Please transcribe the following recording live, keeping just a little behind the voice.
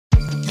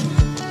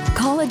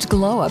Such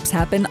glow-ups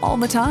happen all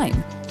the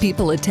time.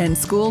 People attend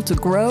school to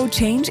grow,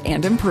 change,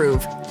 and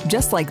improve.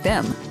 Just like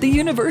them, the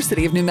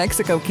University of New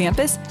Mexico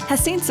campus has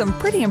seen some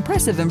pretty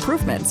impressive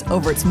improvements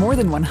over its more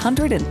than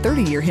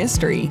 130-year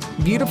history.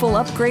 Beautiful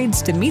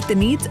upgrades to meet the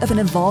needs of an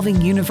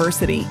evolving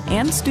university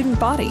and student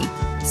body.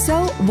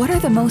 So, what are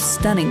the most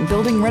stunning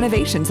building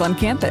renovations on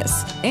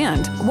campus?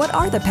 And what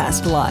are the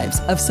past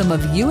lives of some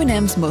of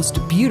UNM's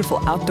most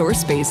beautiful outdoor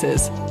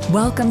spaces?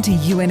 Welcome to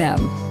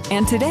UNM,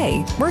 and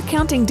today we're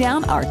counting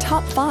down our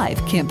top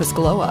 5 campus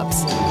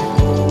glow-ups.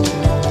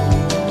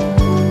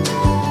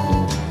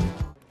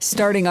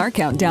 Starting our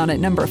countdown at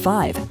number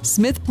 5,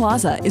 Smith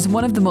Plaza is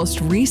one of the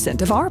most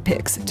recent of our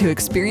picks to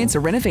experience a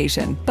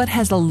renovation, but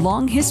has a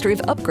long history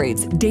of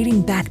upgrades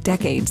dating back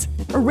decades.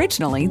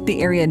 Originally,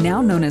 the area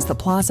now known as the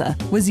Plaza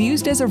was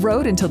used as a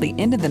road until the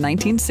end of the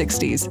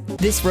 1960s.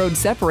 This road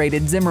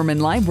separated Zimmerman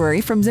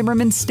Library from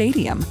Zimmerman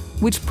Stadium,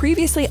 which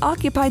previously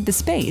occupied the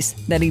space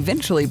that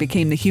eventually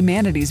became the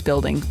Humanities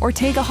Building,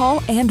 Ortega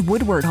Hall, and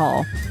Woodward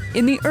Hall.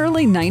 In the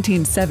early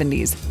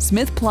 1970s,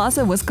 Smith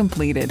Plaza was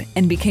completed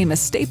and became a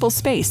staple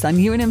space on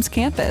UNM's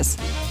campus.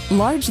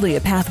 Largely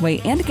a pathway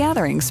and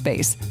gathering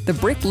space, the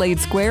brick-laid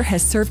square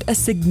has served a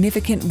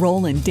significant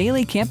role in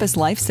daily campus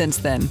life since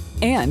then,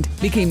 and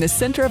became the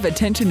center of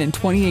attention in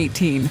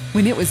 2018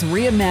 when it was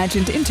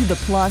reimagined into the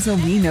plaza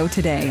we know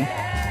today.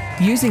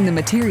 Using the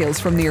materials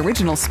from the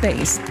original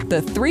space,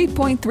 the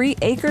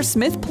 3.3-acre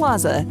Smith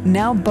Plaza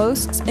now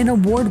boasts an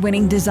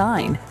award-winning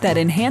design that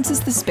enhances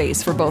the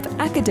space for both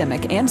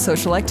academic and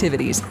social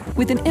activities,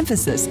 with an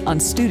emphasis on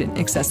student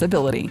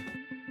accessibility.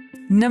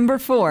 Number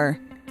 4.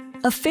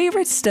 A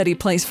favorite study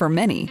place for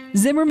many,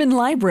 Zimmerman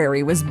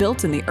Library was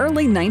built in the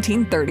early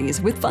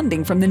 1930s with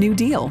funding from the New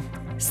Deal.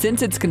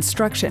 Since its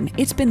construction,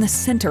 it's been the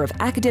center of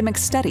academic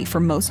study for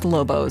most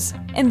Lobos.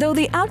 And though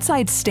the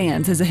outside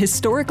stands as a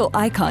historical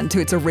icon to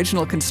its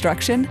original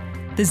construction,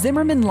 the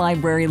Zimmerman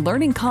Library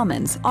Learning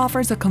Commons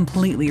offers a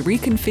completely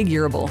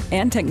reconfigurable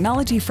and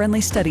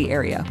technology-friendly study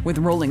area with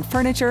rolling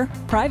furniture,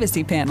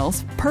 privacy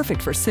panels,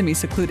 perfect for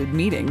semi-secluded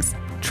meetings,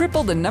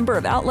 triple the number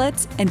of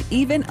outlets, and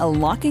even a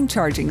locking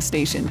charging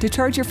station to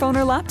charge your phone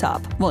or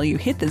laptop while you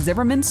hit the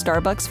Zimmerman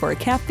Starbucks for a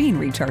caffeine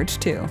recharge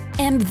too.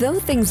 And though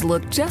things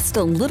look just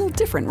a little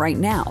different right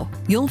now,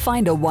 you'll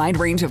find a wide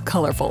range of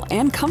colorful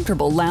and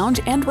comfortable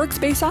lounge and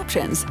workspace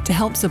options to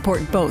help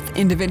support both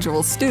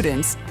individual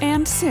students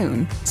and,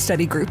 soon,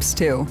 study groups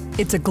too.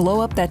 It's a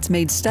glow-up that's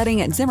made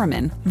studying at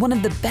Zimmerman one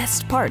of the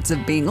best parts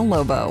of being a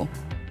Lobo.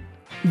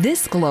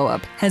 This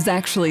glow-up has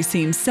actually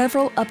seen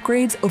several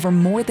upgrades over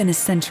more than a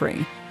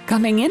century.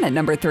 Coming in at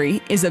number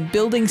 3 is a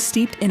building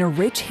steeped in a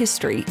rich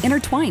history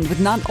intertwined with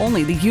not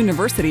only the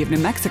University of New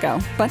Mexico,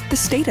 but the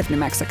state of New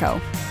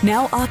Mexico.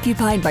 Now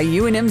occupied by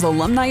UNM's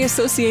Alumni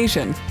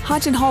Association,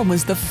 Hodgen Hall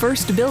was the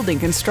first building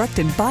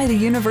constructed by the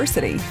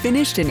university,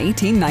 finished in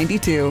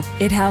 1892.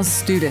 It housed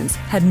students,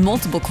 had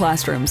multiple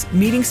classrooms,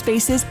 meeting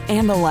spaces,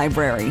 and a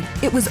library.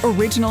 It was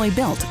originally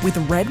built with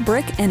red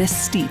brick and a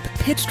steep,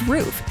 pitched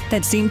roof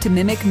that seemed to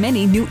mimic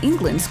many New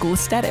England school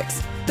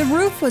aesthetics. The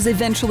roof was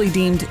eventually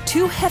deemed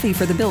too heavy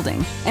for the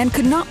building and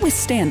could not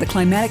withstand the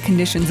climatic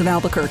conditions of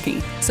Albuquerque.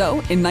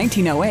 So, in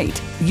 1908,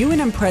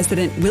 UNM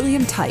President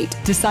William Tite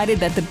decided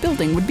that the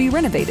building would be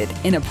renovated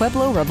in a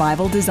Pueblo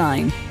Revival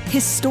design,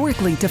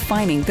 historically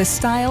defining the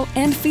style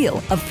and feel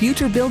of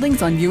future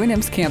buildings on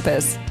UNM's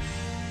campus.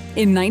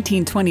 In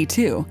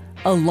 1922,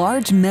 a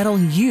large metal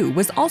U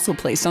was also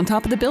placed on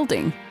top of the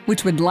building,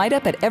 which would light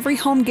up at every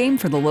home game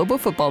for the Lobo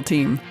football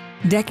team.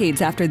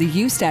 Decades after the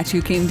U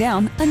statue came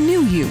down, a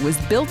new U was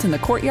built in the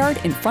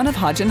courtyard in front of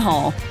Hodgen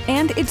Hall,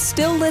 and it's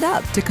still lit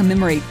up to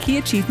commemorate key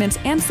achievements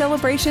and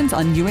celebrations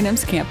on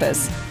UNM's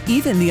campus.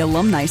 Even the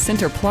Alumni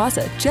Center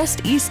Plaza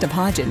just east of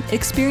Hodgen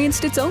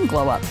experienced its own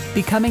glow-up,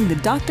 becoming the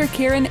Dr.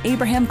 Karen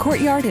Abraham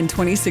Courtyard in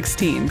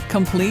 2016,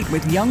 complete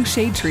with young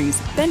shade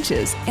trees,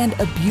 benches, and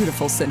a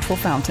beautiful central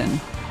fountain.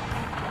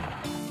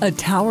 A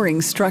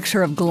towering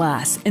structure of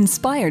glass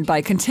inspired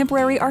by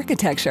contemporary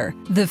architecture,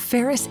 the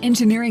Ferris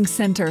Engineering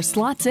Center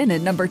slots in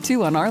at number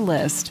 2 on our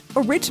list.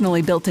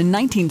 Originally built in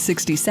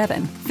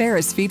 1967,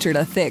 Ferris featured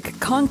a thick,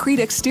 concrete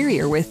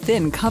exterior with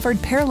thin,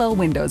 covered parallel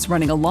windows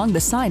running along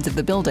the sides of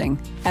the building.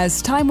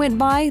 As time went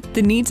by,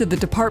 the needs of the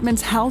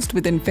departments housed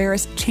within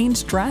Ferris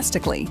changed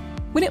drastically.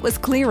 When it was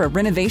clear a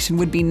renovation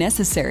would be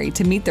necessary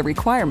to meet the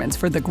requirements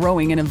for the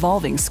growing and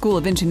evolving School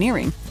of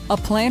Engineering, a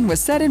plan was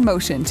set in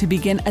motion to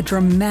begin a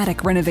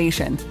dramatic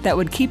renovation that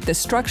would keep the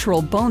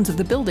structural bones of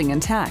the building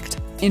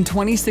intact. In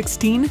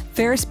 2016,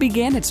 Ferris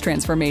began its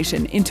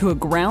transformation into a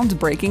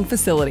groundbreaking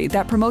facility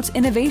that promotes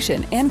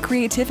innovation and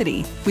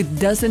creativity. With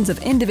dozens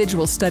of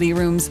individual study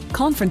rooms,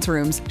 conference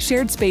rooms,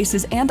 shared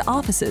spaces, and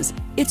offices,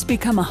 it's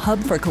become a hub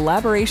for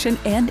collaboration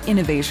and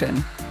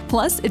innovation.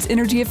 Plus, it's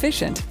energy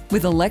efficient,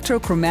 with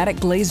electrochromatic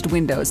glazed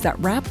windows that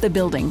wrap the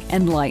building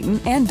and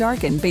lighten and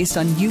darken based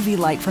on UV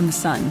light from the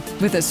sun.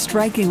 With a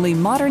strikingly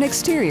modern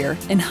exterior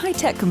and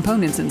high-tech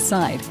components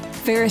inside,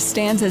 Ferris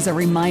stands as a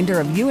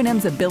reminder of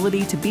UNM's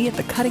ability to be at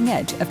the cutting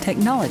edge of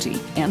technology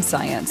and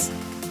science.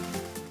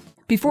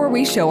 Before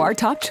we show our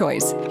top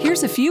choice,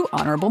 here's a few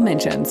honorable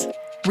mentions.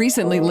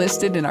 Recently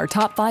listed in our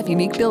top 5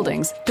 unique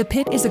buildings, the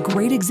Pit is a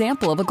great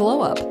example of a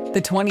glow-up.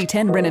 The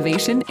 2010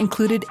 renovation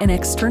included an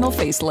external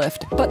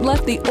facelift, but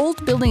left the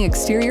old building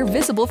exterior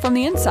visible from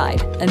the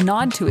inside, a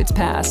nod to its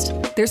past.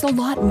 There's a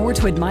lot more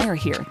to admire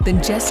here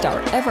than just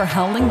our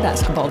ever-howling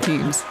basketball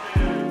teams.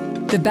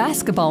 The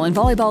basketball and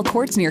volleyball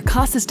courts near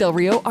Casas del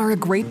Rio are a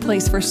great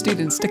place for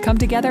students to come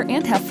together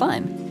and have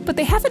fun, but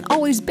they haven't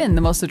always been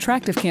the most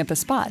attractive campus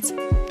spots.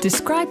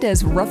 Described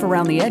as rough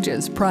around the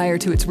edges prior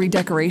to its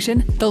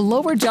redecoration, the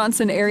Lower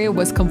Johnson area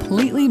was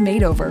completely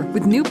made over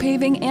with new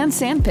paving and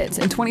sand pits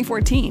in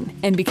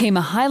 2014 and became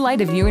a highlight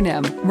of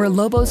UNM, where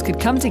Lobos could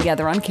come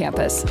together on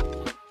campus.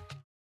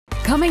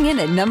 Coming in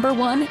at number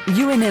 1,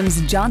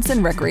 UNM's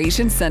Johnson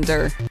Recreation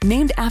Center.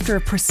 Named after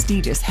a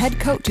prestigious head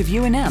coach of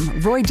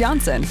UNM, Roy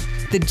Johnson,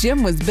 the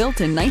gym was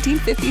built in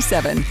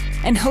 1957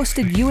 and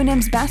hosted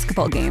UNM's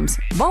basketball games,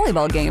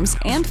 volleyball games,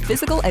 and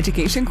physical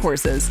education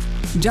courses.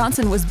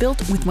 Johnson was built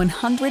with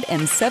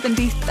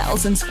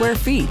 170,000 square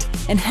feet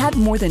and had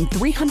more than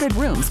 300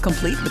 rooms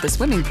complete with a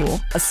swimming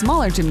pool, a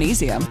smaller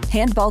gymnasium,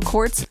 handball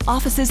courts,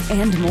 offices,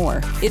 and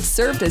more. It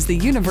served as the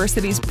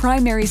university's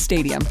primary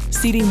stadium,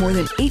 seating more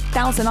than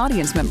 8,000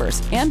 audience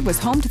members, and was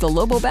home to the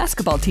Lobo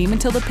basketball team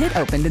until the Pit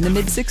opened in the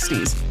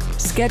mid-60s.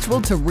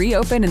 Scheduled to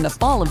reopen in the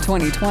fall of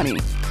 2020,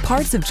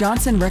 parts of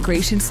Johnson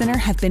Recreation Center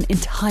have been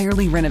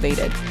entirely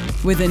renovated,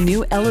 with a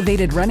new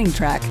elevated running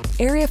track,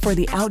 area for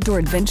the outdoor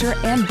adventure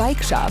and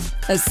bike shop,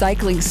 a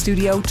cycling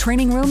studio,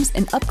 training rooms,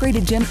 an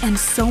upgraded gym, and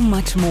so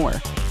much more.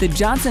 The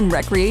Johnson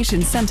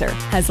Recreation Center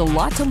has a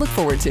lot to look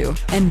forward to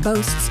and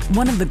boasts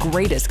one of the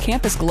greatest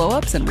campus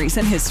glow-ups in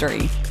recent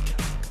history.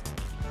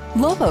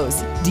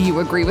 Lobos, do you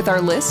agree with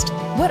our list?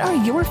 What are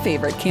your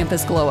favorite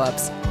campus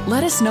glow-ups?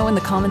 Let us know in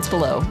the comments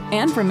below,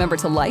 and remember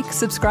to like,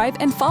 subscribe,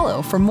 and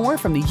follow for more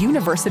from the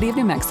University of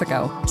New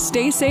Mexico.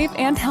 Stay safe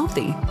and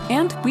healthy,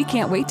 and we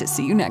can't wait to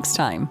see you next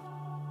time.